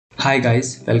Hi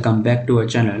guys, welcome back to our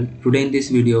channel. Today in this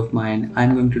video of mine, I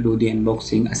am going to do the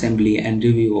unboxing, assembly and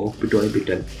review of Petoi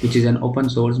Bittle, which is an open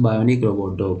source bionic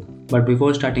robot dog. But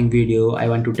before starting video, I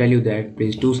want to tell you that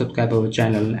please do subscribe our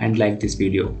channel and like this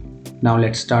video. Now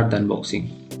let's start the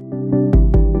unboxing.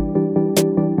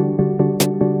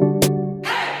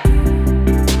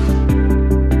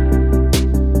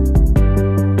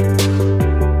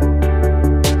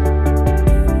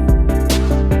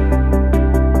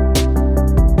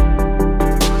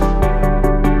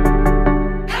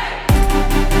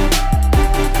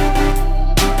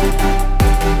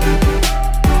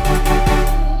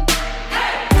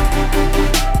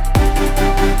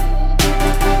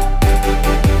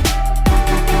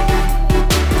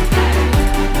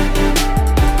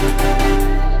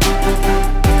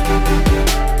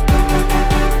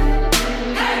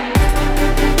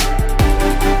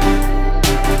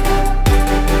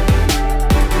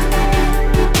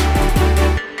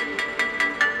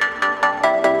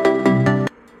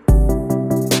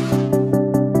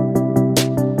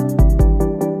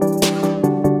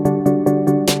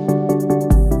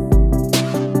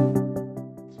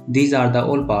 These are the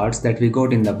all parts that we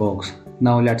got in the box.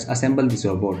 Now let's assemble this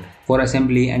robot. For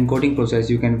assembly and coding process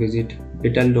you can visit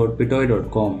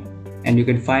bittle.petoi.com and you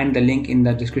can find the link in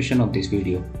the description of this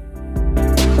video.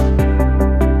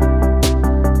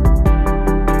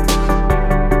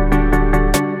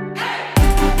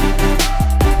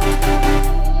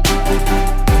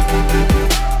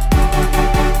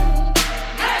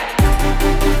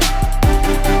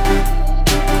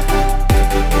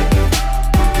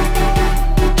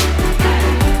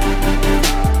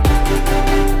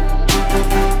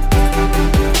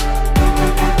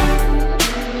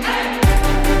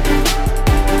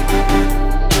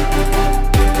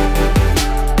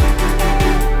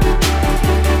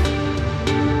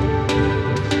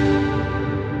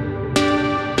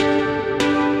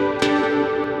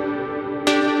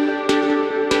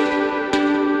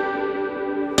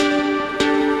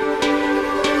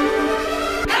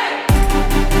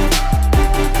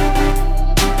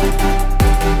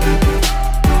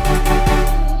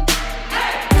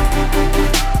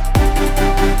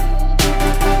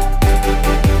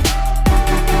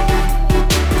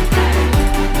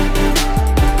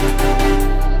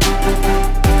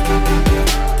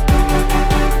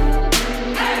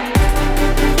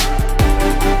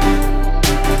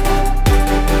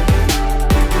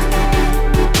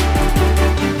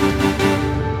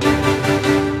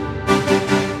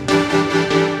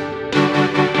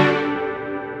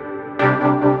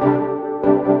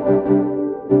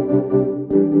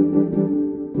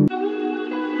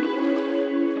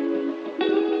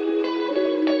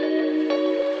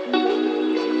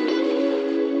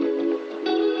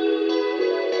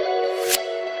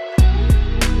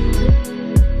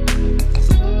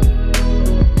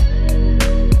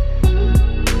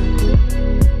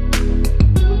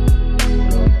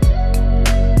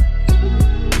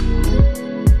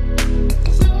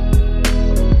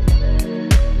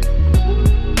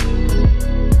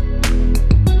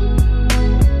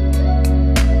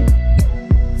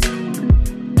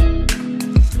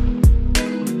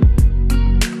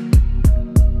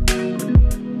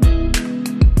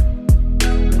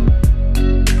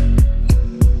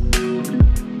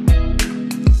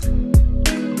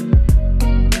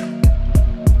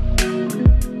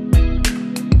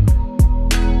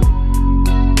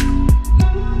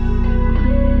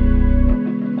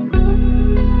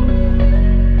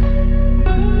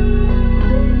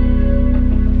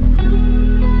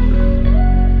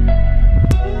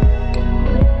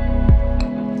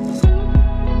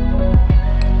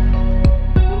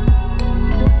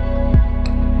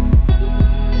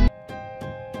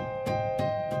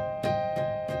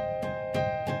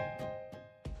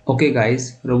 Okay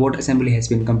guys, robot assembly has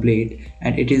been complete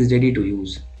and it is ready to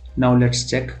use. Now let's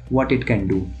check what it can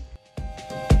do.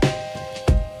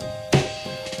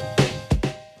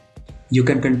 You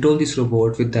can control this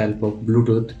robot with the help of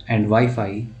Bluetooth and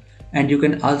Wi-Fi, and you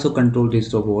can also control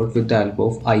this robot with the help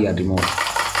of IR remote.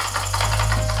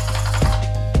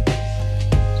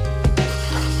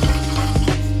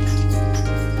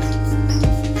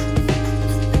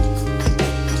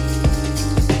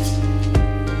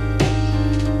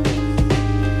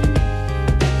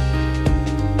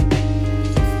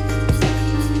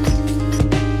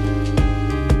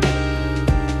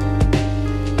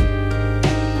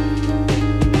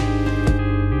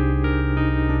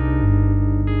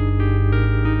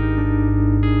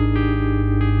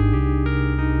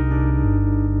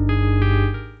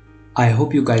 I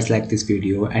hope you guys like this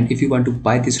video, and if you want to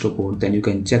buy this robot then you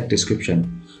can check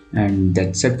description. And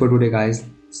that's it for today guys.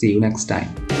 See you next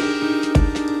time.